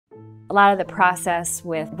A lot of the process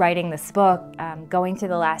with writing this book, going through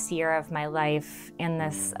the last year of my life in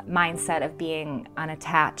this mindset of being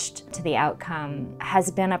unattached to the outcome,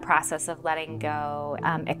 has been a process of letting go,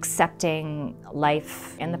 accepting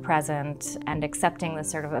life in the present, and accepting the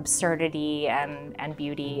sort of absurdity and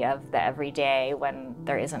beauty of the everyday when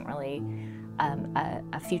there isn't really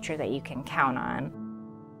a future that you can count on.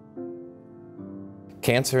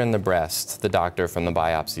 Cancer in the breast, the doctor from the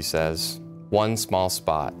biopsy says, one small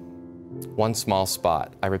spot. One small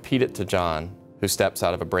spot. I repeat it to John, who steps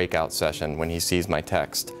out of a breakout session when he sees my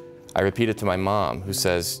text. I repeat it to my mom, who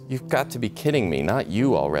says, "You've got to be kidding me, not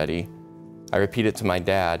you already." I repeat it to my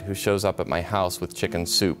dad, who shows up at my house with chicken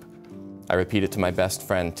soup. I repeat it to my best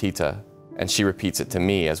friend, Tita, and she repeats it to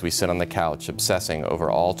me as we sit on the couch obsessing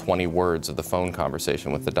over all 20 words of the phone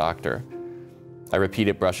conversation with the doctor. I repeat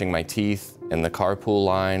it brushing my teeth, in the carpool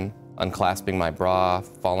line, unclasping my bra,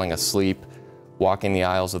 falling asleep, walking the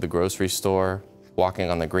aisles of the grocery store, walking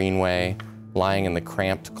on the greenway, lying in the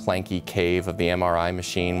cramped, clanky cave of the MRI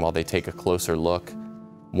machine while they take a closer look.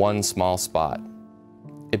 One small spot.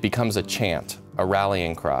 It becomes a chant, a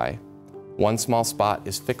rallying cry. One small spot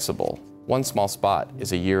is fixable. One small spot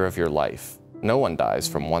is a year of your life. No one dies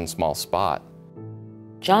from one small spot.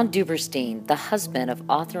 John Duberstein, the husband of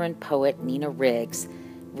author and poet Nina Riggs,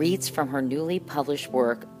 reads from her newly published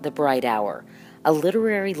work, The Bright Hour, a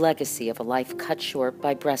literary legacy of a life cut short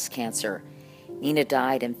by breast cancer. Nina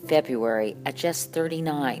died in February at just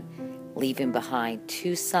 39, leaving behind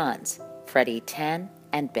two sons, Freddie 10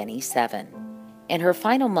 and Benny 7. In her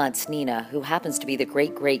final months, Nina, who happens to be the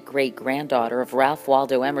great-great-great-granddaughter of Ralph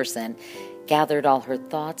Waldo Emerson, gathered all her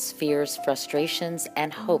thoughts, fears, frustrations,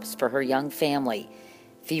 and hopes for her young family,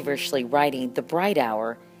 feverishly writing The Bright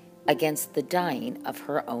Hour against the dying of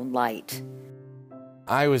her own light.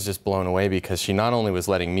 I was just blown away because she not only was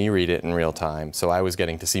letting me read it in real time, so I was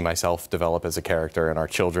getting to see myself develop as a character and our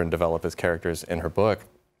children develop as characters in her book,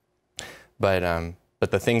 but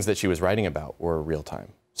the things that she was writing about were real time.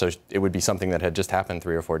 So it would be something that had just happened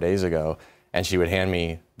 3 or 4 days ago, and she would hand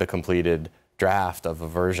me the completed draft of a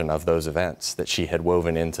version of those events that she had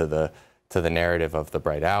woven into the narrative of The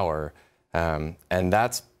Bright Hour. And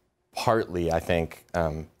that's partly, I think,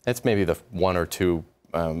 it's maybe the one or two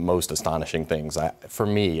most astonishing things for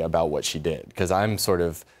me about what she did, because I'm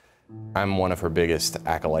one of her biggest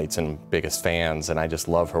acolytes and biggest fans, and I just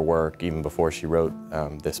love her work even before she wrote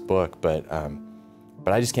this book, but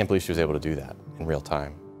I just can't believe she was able to do that in real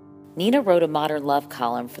time. Nina wrote a modern love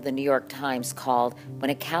column for the New York Times called When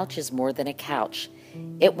a Couch is More Than a Couch.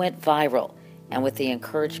 It went viral, and with the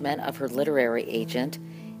encouragement of her literary agent,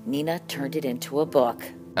 Nina turned it into a book.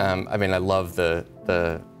 I mean, I love the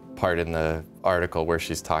part in the article where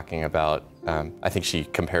she's talking about, I think she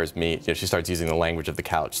compares me, she starts using the language of the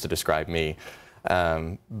couch to describe me.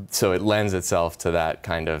 So it lends itself to that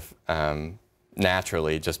kind of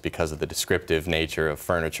naturally, just because of the descriptive nature of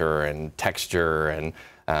furniture and texture and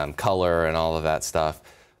color and all of that stuff.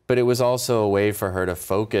 But it was also a way for her to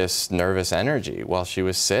focus nervous energy while she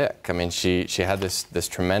was sick. I mean, she had this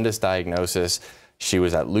tremendous diagnosis. She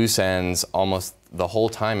was at loose ends almost the whole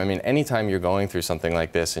time. I mean, anytime you're going through something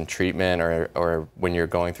like this in treatment or when you're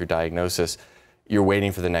going through diagnosis, you're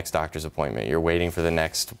waiting for the next doctor's appointment. You're waiting for the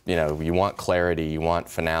next, you want clarity, you want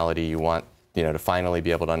finality, you want, to finally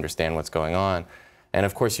be able to understand what's going on. And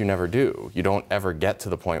of course, you never do. You don't ever get to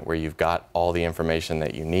the point where you've got all the information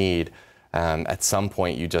that you need. At some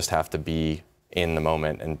point, you just have to be in the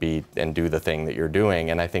moment and do the thing that you're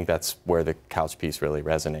doing. And I think that's where the couch piece really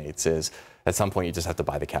resonates, is at some point you just have to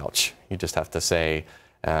buy the couch. You just have to say,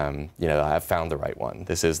 I've found the right one.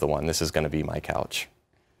 This is the one. This is going to be my couch.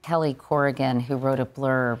 Kelly Corrigan, who wrote a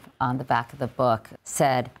blurb on the back of the book,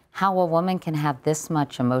 said, "How a woman can have this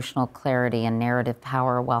much emotional clarity and narrative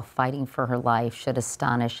power while fighting for her life should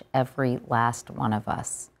astonish every last one of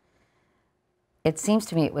us." It seems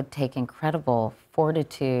to me it would take incredible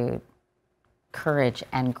fortitude, courage,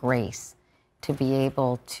 and grace to be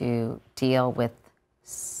able to deal with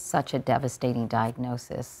such a devastating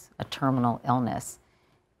diagnosis, a terminal illness,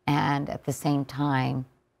 and at the same time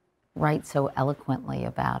write so eloquently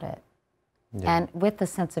about it. Yeah. And with a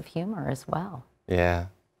sense of humor as well. Yeah,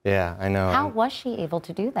 I know. How was she able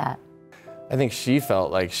to do that? I think she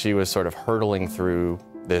felt like she was sort of hurtling through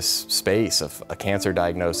this space of a cancer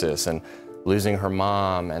diagnosis and losing her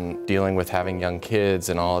mom and dealing with having young kids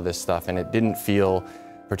and all of this stuff, and it didn't feel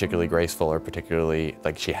particularly graceful or particularly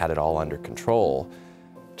like she had it all under control.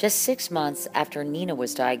 Just 6 months after Nina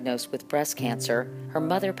was diagnosed with breast cancer, her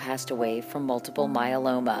mother passed away from multiple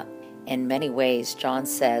myeloma. In many ways, John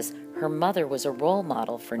says her mother was a role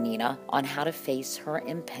model for Nina on how to face her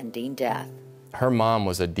impending death. her mom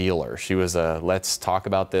was a dealer. She was a, let's talk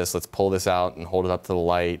about this, let's pull this out and hold it up to the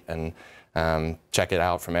light and check it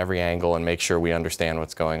out from every angle and make sure we understand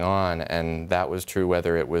what's going on. And that was true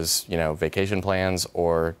whether it was, you know, vacation plans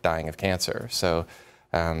or dying of cancer. So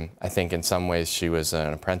I think in some ways she was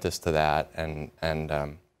an apprentice to that and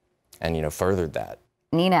you know, furthered that.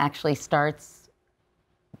 Nina actually starts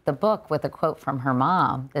the book with a quote from her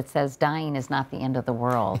mom that says, "Dying is not the end of the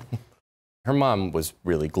world." Her mom was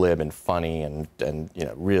really glib and funny and you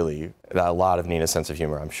know, really, a lot of Nina's sense of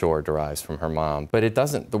humor, I'm sure, derives from her mom. But it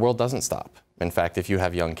doesn't, the world doesn't stop. In fact, if you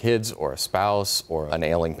have young kids or a spouse or an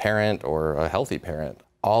ailing parent or a healthy parent,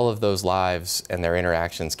 all of those lives and their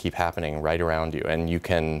interactions keep happening right around you. And you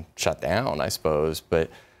can shut down, I suppose, but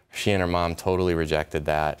she and her mom totally rejected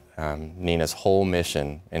that. Nina's whole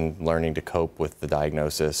mission in learning to cope with the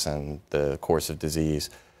diagnosis and the course of disease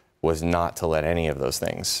was not to let any of those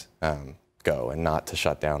things go and not to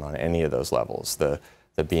shut down on any of those levels. The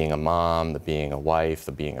being a mom, the being a wife,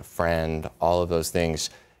 the being a friend, all of those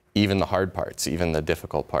things, even the hard parts, even the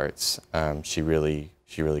difficult parts, she really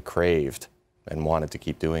craved and wanted to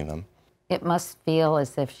keep doing them. It must feel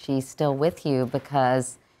as if she's still with you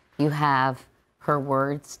because you have her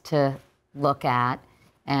words to look at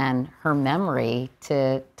and her memory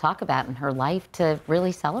to talk about and her life to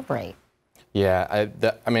really celebrate. Yeah,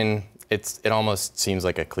 I mean, it almost seems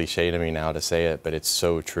like a cliche to me now to say it, but it's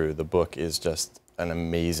so true. The book is just an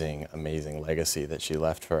amazing, amazing legacy that she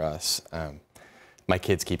left for us. My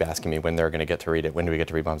kids keep asking me when they're going to get to read it. When do we get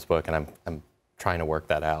to read Mom's book? And I'm trying to work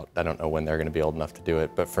that out. I don't know when they're going to be old enough to do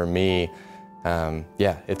it. But for me,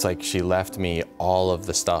 yeah, it's like she left me all of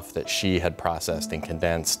the stuff that she had processed and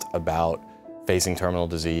condensed about facing terminal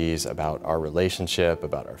disease, about our relationship,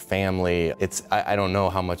 about our family. I don't know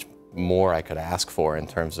how much more I could ask for in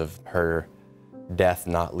terms of her death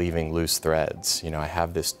not leaving loose threads. You know, I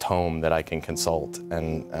have this tome that I can consult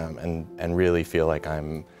and really feel like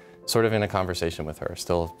I'm sort of in a conversation with her,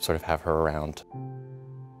 still sort of have her around.